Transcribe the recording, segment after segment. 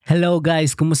Hello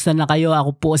guys, kumusta na kayo?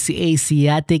 Ako po si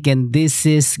Asiatic and this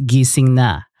is Gising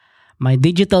Na, my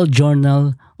digital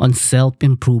journal on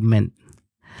self-improvement.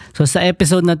 So sa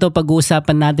episode na to,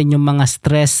 pag-uusapan natin yung mga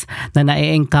stress na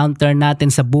na-encounter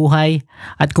natin sa buhay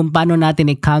at kung paano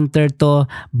natin i-counter to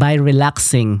by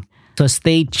relaxing. So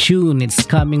stay tuned, it's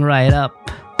coming right up.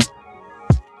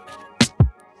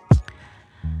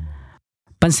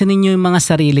 Pansinin nyo yung mga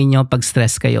sarili nyo pag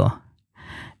stress kayo.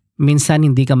 Minsan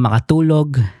hindi ka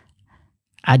makatulog,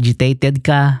 agitated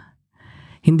ka,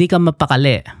 hindi ka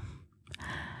mapakali.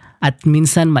 At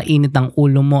minsan mainit ang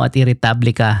ulo mo at irritable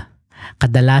ka.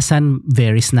 Kadalasan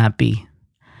very snappy.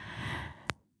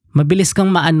 Mabilis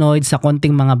kang ma-annoyed sa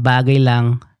konting mga bagay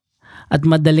lang at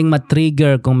madaling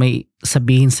matrigger kung may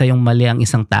sabihin sa yung mali ang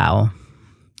isang tao.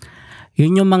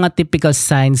 Yun yung mga typical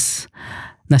signs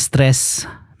na stress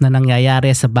na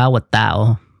nangyayari sa bawat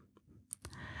tao.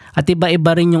 At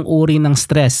iba-iba rin yung uri ng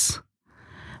stress.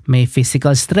 May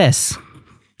physical stress,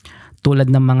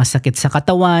 tulad ng mga sakit sa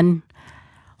katawan,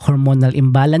 hormonal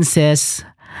imbalances,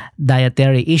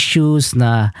 dietary issues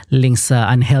na link sa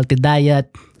unhealthy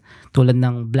diet, tulad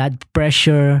ng blood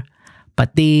pressure,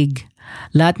 fatigue.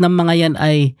 Lahat ng mga yan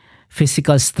ay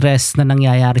physical stress na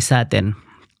nangyayari sa atin.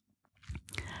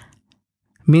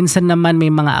 Minsan naman may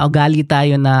mga ugali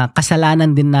tayo na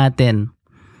kasalanan din natin,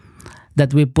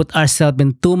 that we put ourselves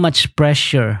in too much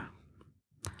pressure.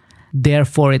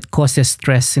 Therefore, it causes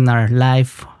stress in our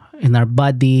life, in our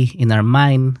body, in our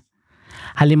mind.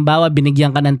 Halimbawa,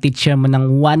 binigyan ka ng teacher mo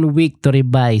ng 1 week to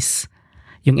revise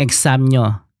yung exam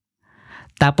nyo.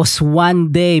 Tapos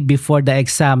 1 day before the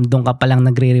exam, doon ka palang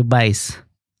nagre-revise.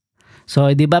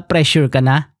 So, di ba pressure ka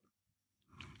na?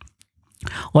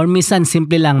 Or minsan,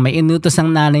 simple lang, may inutos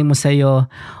ang nanay mo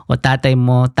sa'yo o tatay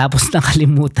mo, tapos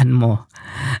nakalimutan mo.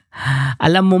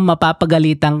 Alam mo,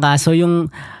 mapapagalitan ka. So,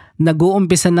 yung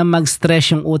nag-uumpisa na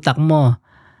mag-stress yung utak mo,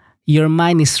 your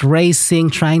mind is racing,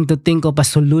 trying to think of a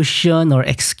solution or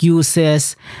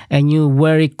excuses, and you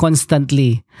worry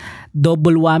constantly.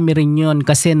 Double whammy rin yun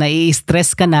kasi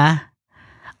nai-stress ka na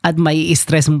at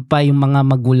mai-stress mo pa yung mga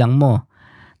magulang mo.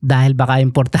 Dahil baka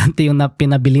importante yung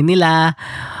pinabili nila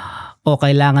o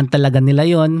kailangan talaga nila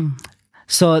yon.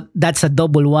 So that's a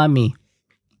double whammy.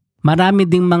 Marami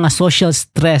ding mga social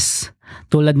stress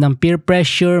tulad ng peer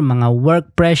pressure, mga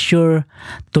work pressure,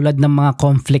 tulad ng mga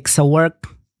conflict sa work,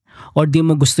 or di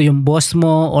mo gusto yung boss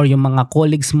mo or yung mga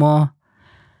colleagues mo.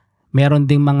 Meron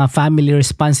ding mga family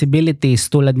responsibilities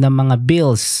tulad ng mga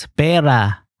bills,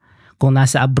 pera. Kung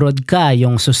nasa abroad ka,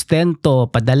 yung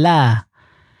sustento, padala,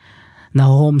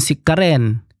 na homesick ka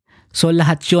rin. So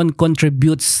lahat yun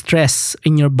contributes stress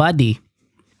in your body.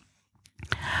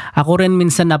 Ako rin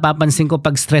minsan napapansin ko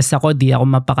pag stress ako, di ako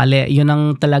mapakali. Yun ang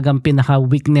talagang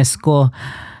pinaka-weakness ko.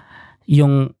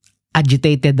 Yung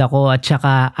agitated ako at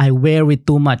saka I worry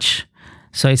too much.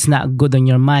 So it's not good on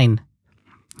your mind.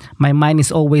 My mind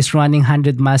is always running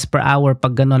 100 miles per hour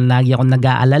pag ganun. Lagi akong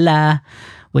nag-aalala,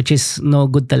 which is no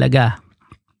good talaga.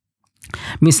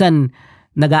 Minsan,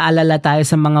 nag-aalala tayo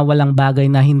sa mga walang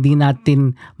bagay na hindi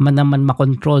natin naman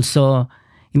makontrol. So,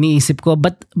 iniisip ko,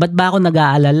 ba't ba ako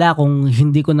nag-aalala kung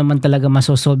hindi ko naman talaga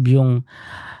masosolve yung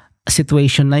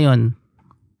situation na yon?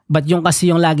 But yung kasi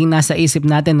yung laging nasa isip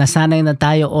natin, nasanay na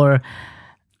tayo or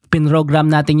pinrogram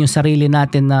natin yung sarili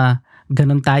natin na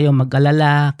ganun tayo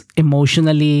mag-alala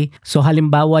emotionally. So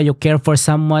halimbawa, you care for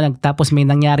someone, tapos may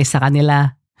nangyari sa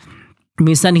kanila.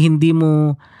 Minsan hindi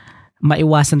mo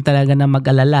maiwasan talaga na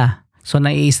mag-alala. So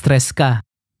nai-stress ka.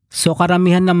 So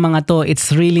karamihan ng mga to,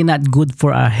 it's really not good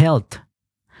for our health.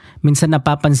 Minsan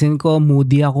napapansin ko,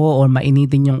 moody ako or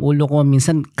mainitin yung ulo ko.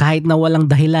 Minsan kahit na walang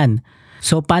dahilan.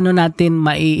 So paano natin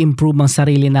mai-improve ang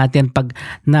sarili natin pag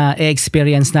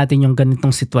na-experience natin yung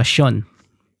ganitong sitwasyon?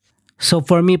 So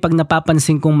for me, pag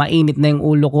napapansin kong mainit na yung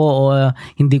ulo ko o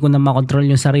hindi ko na makontrol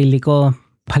yung sarili ko,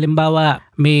 halimbawa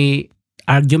may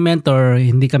argument or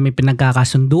hindi kami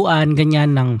pinagkakasunduan,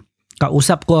 ganyan ng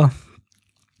kausap ko.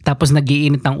 Tapos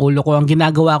nagiinit ang ulo ko. Ang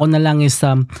ginagawa ko na lang is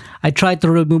I try to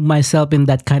remove myself in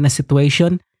that kind of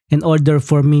situation in order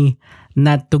for me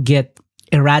not to get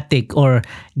erratic or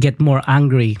get more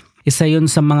angry. Isa yun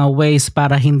sa mga ways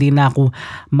para hindi na ako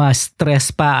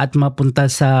ma-stress pa at mapunta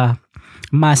sa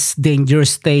mas dangerous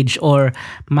stage or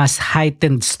mas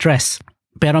heightened stress.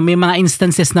 Pero may mga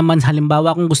instances naman,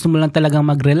 halimbawa kung gusto mo lang talagang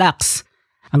mag-relax,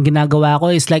 ang ginagawa ko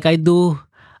is like I do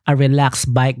a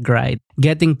relaxed bike ride.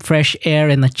 Getting fresh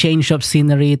air and a change of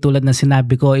scenery, tulad na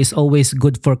sinabi ko, is always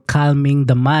good for calming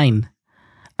the mind.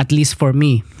 At least for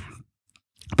me.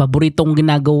 Paborito kong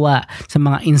ginagawa sa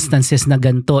mga instances na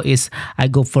ganito is I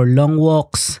go for long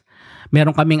walks.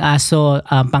 Meron kaming aso,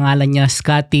 pangalan niya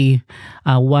Scotty.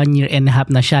 1 year and a half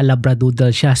na siya,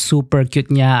 Labradoodle siya. Super cute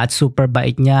niya at super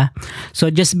bait niya. So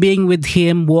just being with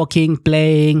him, walking,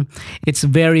 playing, it's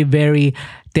very, very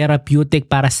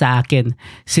therapeutic para sa akin.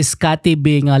 Si Scotty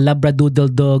being a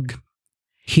Labradoodle dog,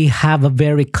 he have a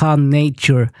very calm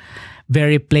nature.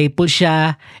 Very playful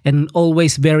siya and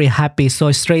always very happy.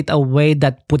 So straight away,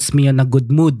 that puts me on a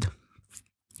good mood.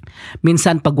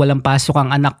 Minsan pag walang pasok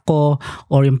ang anak ko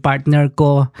or yung partner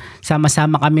ko,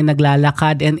 sama-sama kami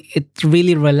naglalakad and it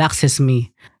really relaxes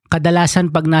me.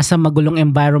 Kadalasan pag nasa magulong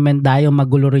environment tayo,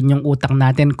 magulo rin yung utak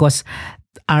natin cause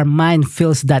our mind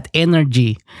feels that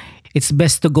energy. It's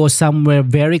best to go somewhere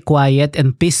very quiet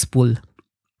and peaceful.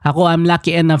 Ako, I'm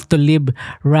lucky enough to live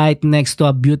right next to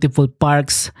a beautiful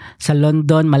parks sa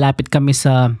London. Malapit kami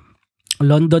sa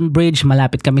London Bridge,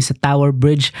 malapit kami sa Tower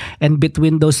Bridge, and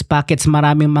between those pockets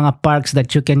maraming mga parks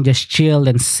that you can just chill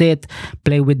and sit,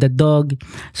 play with the dog.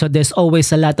 So there's always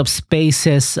a lot of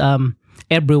spaces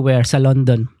everywhere sa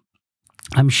London.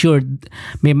 I'm sure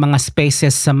may mga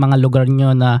spaces sa mga lugar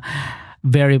nyo na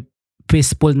very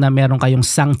peaceful na meron kayong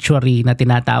sanctuary na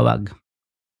tinatawag.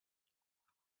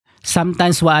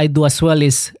 Sometimes what I do as well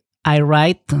is I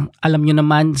write. Alam nyo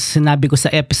naman, sinabi ko sa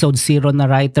episode 0 na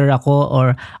writer ako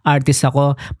or artist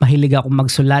ako. Mahilig ako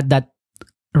magsulat. That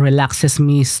relaxes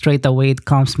me straight away. It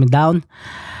calms me down.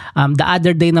 The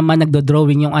other day naman,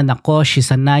 nagdo-drawing yung anak ko.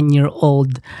 She's a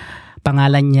 9-year-old.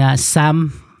 Pangalan niya Sam.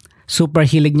 Super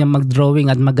hilig niya mag-drawing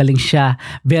at magaling siya.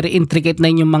 Very intricate na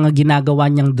yung mga ginagawa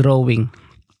niyang drawing.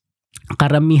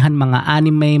 Karamihan mga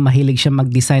anime, mahilig siya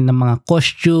mag-design ng mga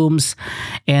costumes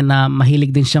and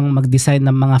mahilig din siyang mag-design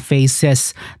ng mga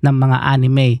faces ng mga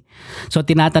anime. So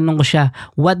tinatanong ko siya,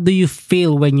 what do you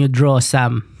feel when you draw,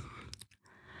 Sam?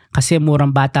 Kasi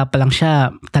murang bata pa lang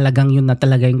siya, talagang yun na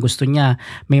talaga yung gusto niya.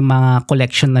 May mga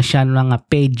collection na siya,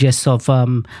 mga pages of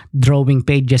drawing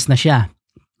pages na siya.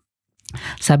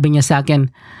 Sabi niya sa akin,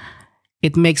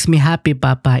 it makes me happy,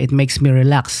 Papa. It makes me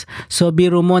relax. So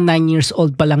biro mo, 9 years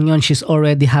old pa lang yon, she's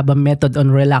already have a method on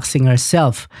relaxing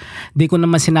herself. Di ko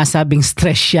naman sinasabing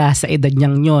stress siya sa edad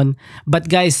niyang yon. But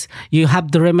guys, you have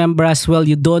to remember as well,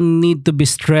 you don't need to be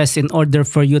stressed in order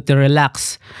for you to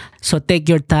relax. So take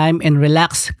your time and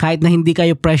relax. Kahit na hindi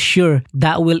kayo pressure,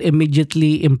 that will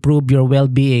immediately improve your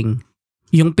well-being.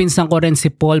 Yung pinsan ko rin si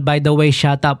Paul, by the way,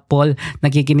 shout out Paul,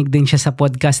 nakikinig din siya sa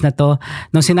podcast na to.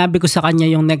 Nung sinabi ko sa kanya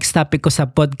yung next topic ko sa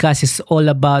podcast is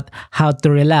all about how to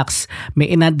relax,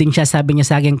 may inad din siya, sabi niya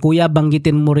sa akin, Kuya,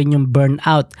 banggitin mo rin yung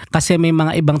burnout. Kasi may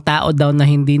mga ibang tao daw na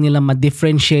hindi nila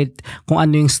ma-differentiate kung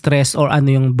ano yung stress or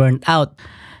ano yung burnout.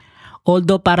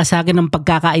 Although para sa akin, ang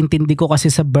pagkakaintindi ko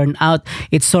kasi sa burnout,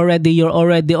 you're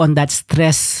already on that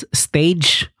stress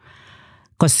stage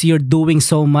because you're doing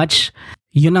so much.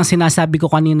 Yun ang sinasabi ko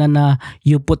kanina na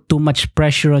you put too much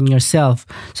pressure on yourself.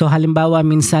 So halimbawa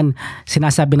minsan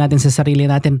sinasabi natin sa sarili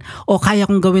natin, kaya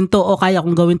kong gawin to, kaya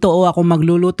kong gawin to, ako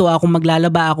magluluto, ako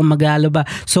maglalaba.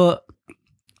 So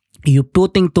you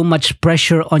putting too much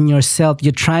pressure on yourself,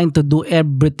 you're trying to do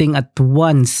everything at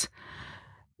once,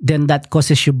 then that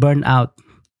causes you burnout.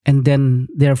 And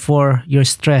then therefore you're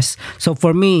stressed. So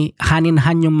for me,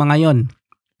 hand-in-hand yung mga yon.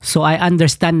 So I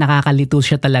understand, nakakalito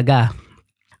siya talaga.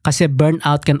 Kasi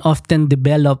burnout can often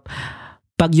develop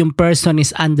pag yung person is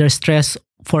under stress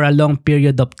for a long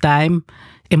period of time,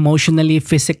 emotionally,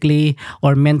 physically,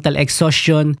 or mental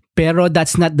exhaustion. Pero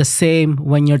that's not the same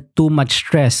when you're too much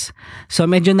stress. So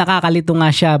medyo nakakalito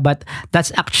nga siya, but that's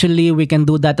actually, we can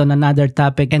do that on another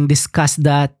topic and discuss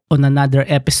that on another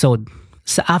episode.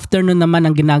 Sa afternoon naman,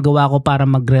 ang ginagawa ko para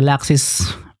mag-relax is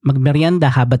magmerienda,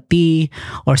 have a tea,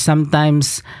 or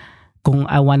sometimes kung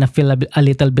I wanna feel a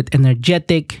little bit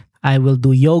energetic, I will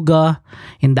do yoga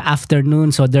in the afternoon.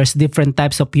 So there's different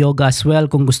types of yoga as well.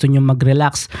 Kung gusto nyo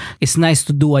mag-relax, it's nice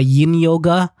to do a yin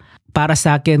yoga. Para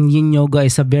sa akin, yin yoga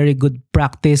is a very good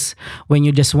practice when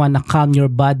you just wanna calm your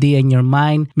body and your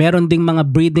mind. Meron ding mga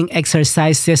breathing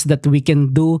exercises that we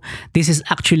can do. This is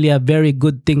actually a very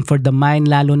good thing for the mind,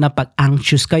 lalo na pag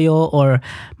anxious kayo or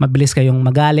mabilis kayong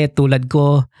magalit tulad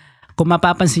ko. Kung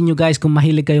mapapansin nyo guys, kung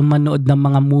mahilig kayong manood ng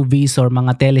mga movies or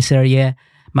mga teleserye,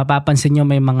 mapapansin nyo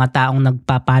may mga taong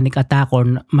nagpa-panic attack or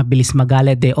mabilis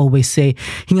magalit. They always say,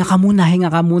 hinga ka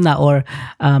muna, or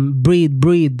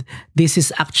breathe. This is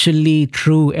actually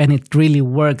true and it really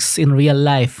works in real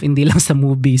life, hindi lang sa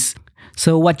movies.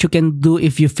 So what you can do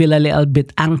if you feel a little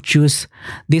bit anxious,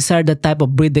 these are the type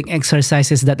of breathing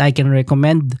exercises that I can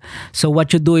recommend. So what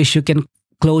you do is you can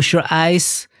close your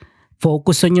eyes,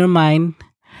 focus on your mind,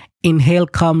 inhale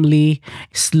calmly,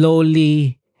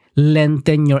 slowly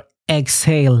lengthen your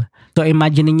exhale. So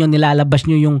imagine niyo nilalabas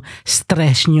niyo yung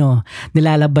stress niyo,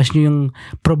 nilalabas niyo yung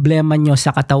problema niyo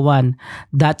sa katawan.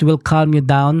 That will calm you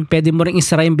down. Pwede mo ring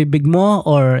isara yung bibig mo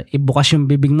or ibukas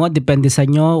yung bibig mo, depende sa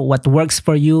inyo, what works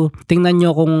for you. Tingnan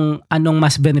niyo kung anong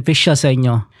mas beneficial sa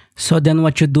inyo. So then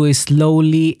what you do is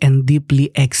slowly and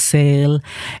deeply exhale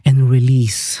and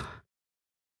release.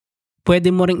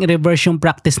 Pwede mo ring i-reverse yung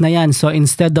practice na yan. So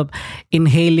instead of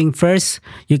inhaling first,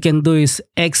 you can do is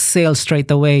exhale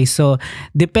straight away. So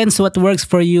depends what works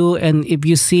for you, and if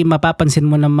you see, mapapansin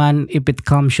mo naman if it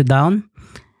calms you down.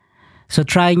 So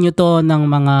try nyo to ng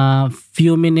mga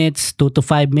few minutes, 2 to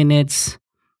 5 minutes.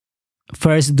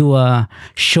 First do a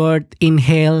short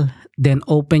inhale, then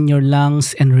open your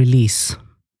lungs and release.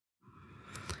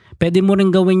 Pwede mo rin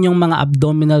gawin yung mga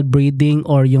abdominal breathing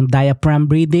or yung diaphragm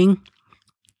breathing.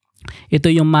 Ito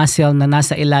yung muscle na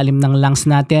nasa ilalim ng lungs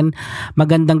natin.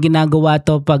 Magandang ginagawa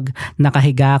to pag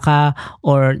nakahiga ka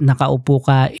or nakaupo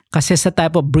ka. Kasi sa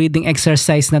type of breathing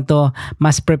exercise na to,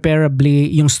 mas preferably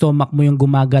yung stomach mo yung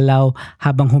gumagalaw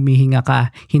habang humihinga ka,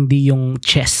 hindi yung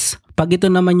chest. Pag ito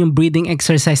naman yung breathing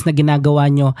exercise na ginagawa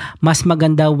nyo, mas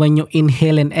maganda when you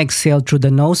inhale and exhale through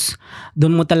the nose.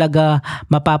 Doon mo talaga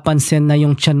mapapansin na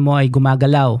yung tiyan mo ay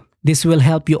gumagalaw. This will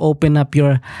help you open up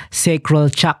your sacral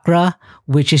chakra,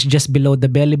 which is just below the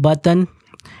belly button,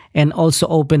 and also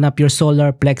open up your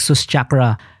solar plexus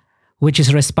chakra, which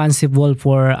is responsible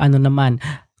for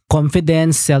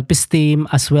confidence, self-esteem,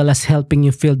 as well as helping you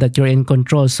feel that you're in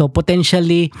control. So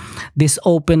potentially, this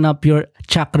open up your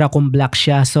chakra kung block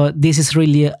siya. So this is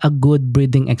really a good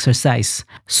breathing exercise.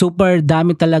 Super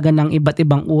dami talaga ng iba't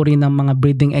ibang uri ng mga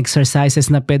breathing exercises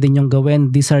na pwede nyong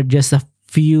gawin. These are just a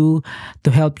few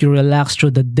to help you relax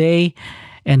through the day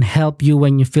and help you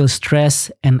when you feel stressed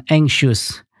and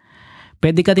anxious.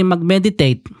 Pwede ka rin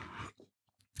mag-meditate.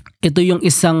 Ito yung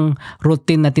isang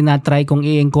routine na tinatry kong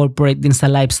i-incorporate din sa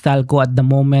lifestyle ko at the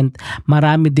moment.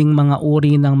 Marami ding mga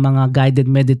uri ng mga guided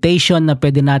meditation na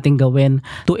pwede natin gawin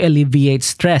to alleviate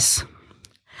stress.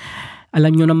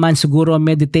 Alam nyo naman, siguro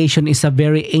meditation is a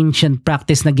very ancient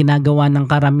practice na ginagawa ng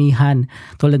karamihan.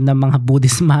 Tulad ng mga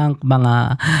Buddhist monk,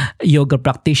 mga yoga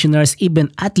practitioners,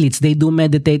 even athletes, they do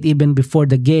meditate even before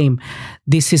the game.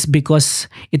 This is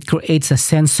because it creates a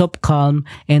sense of calm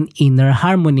and inner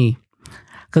harmony.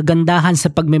 Kagandahan sa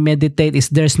pagme-meditate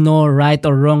is there's no right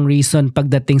or wrong reason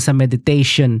pagdating sa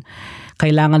meditation.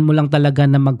 Kailangan mo lang talaga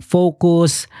na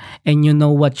mag-focus and you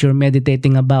know what you're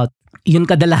meditating about. Yun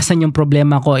kadalasan yung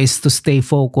problema ko is to stay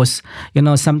focused.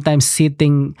 Sometimes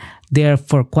sitting there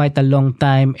for quite a long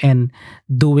time and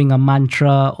doing a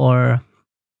mantra or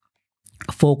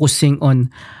focusing on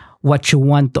what you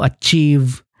want to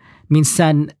achieve.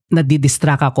 Minsan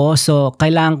nadidistract ako, so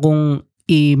kailangan kong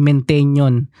i-maintain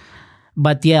yun.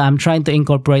 But yeah, I'm trying to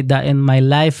incorporate that in my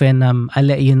life, and I'll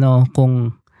let you know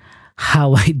kung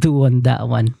how I do on that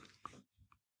one.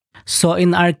 So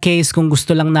in our case, kung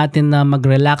gusto lang natin na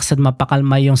mag-relax at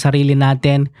mapakalma yung sarili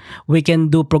natin, we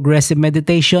can do progressive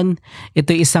meditation.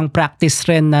 Ito isang practice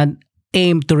rin na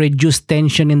aim to reduce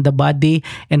tension in the body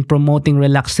and promoting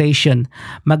relaxation.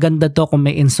 Maganda to kung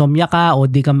may insomnia ka o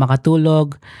di ka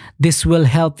makatulog. This will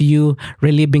help you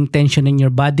relieving tension in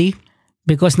your body.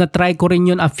 Because na-try ko rin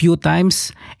yun a few times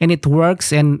and it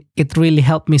works and it really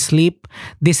helped me sleep.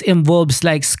 This involves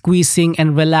like squeezing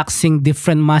and relaxing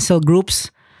different muscle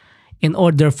groups in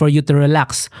order for you to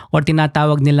relax, or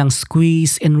tinatawag nilang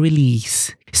squeeze and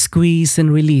release. Squeeze and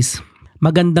release.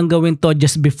 Magandang gawin to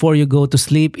just before you go to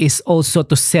sleep is also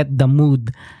to set the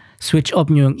mood. Switch off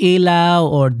nyo yung ilaw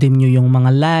or dim nyo yung mga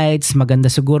lights. Maganda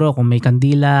siguro kung may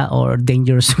kandila, or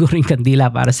dangerous siguro yung kandila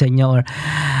para sa inyo. Or,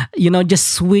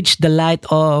 just switch the light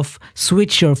off.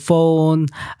 Switch your phone.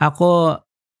 Ako,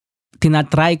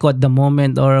 tinatry ko at the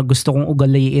moment, or gusto kong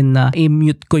ugaliin na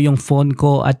i-mute ko yung phone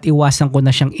ko at iwasan ko na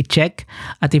siyang i-check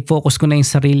at i-focus ko na yung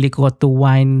sarili ko to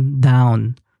wind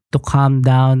down, to calm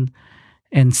down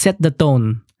and set the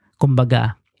tone,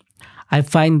 kumbaga. I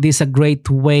find this a great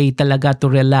way talaga to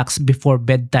relax before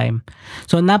bedtime.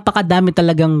 So napakadami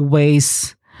talagang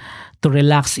ways to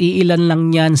relax. Iilan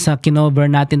lang yan sa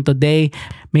kinover natin today.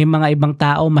 May mga ibang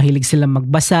tao mahilig silang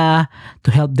magbasa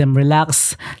to help them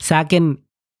relax. Sa akin,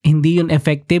 hindi yun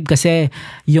effective kasi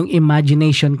yung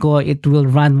imagination ko, it will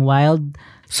run wild.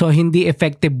 So hindi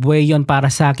effective way yun para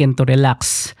sa akin to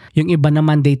relax. Yung iba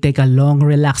naman, they take a long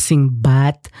relaxing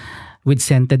bath with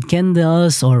scented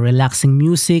candles or relaxing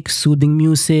music, soothing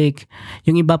music.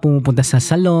 Yung iba pumupunta sa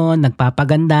salon,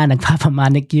 nagpapaganda,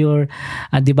 nagpapamanicure.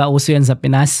 Di ba uso yan sa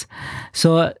Pinas?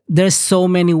 So there's so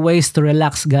many ways to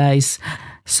relax, guys.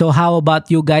 So how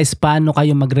about you guys? Paano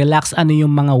kayo mag-relax? Ano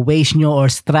yung mga ways nyo or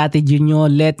strategy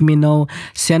nyo? Let me know.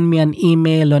 Send me an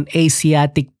email on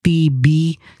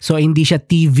asiatictb. So hindi siya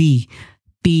TV.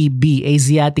 TB,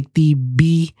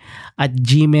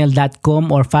 asiatictb@gmail.com,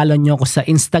 or follow nyo ko sa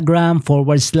Instagram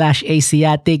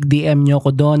 /Asiatic. DM nyo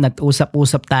ko doon at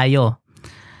usap-usap tayo.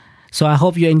 So I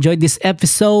hope you enjoyed this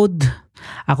episode.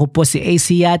 Ako po si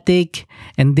Asiatic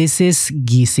and this is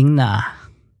Gising Na.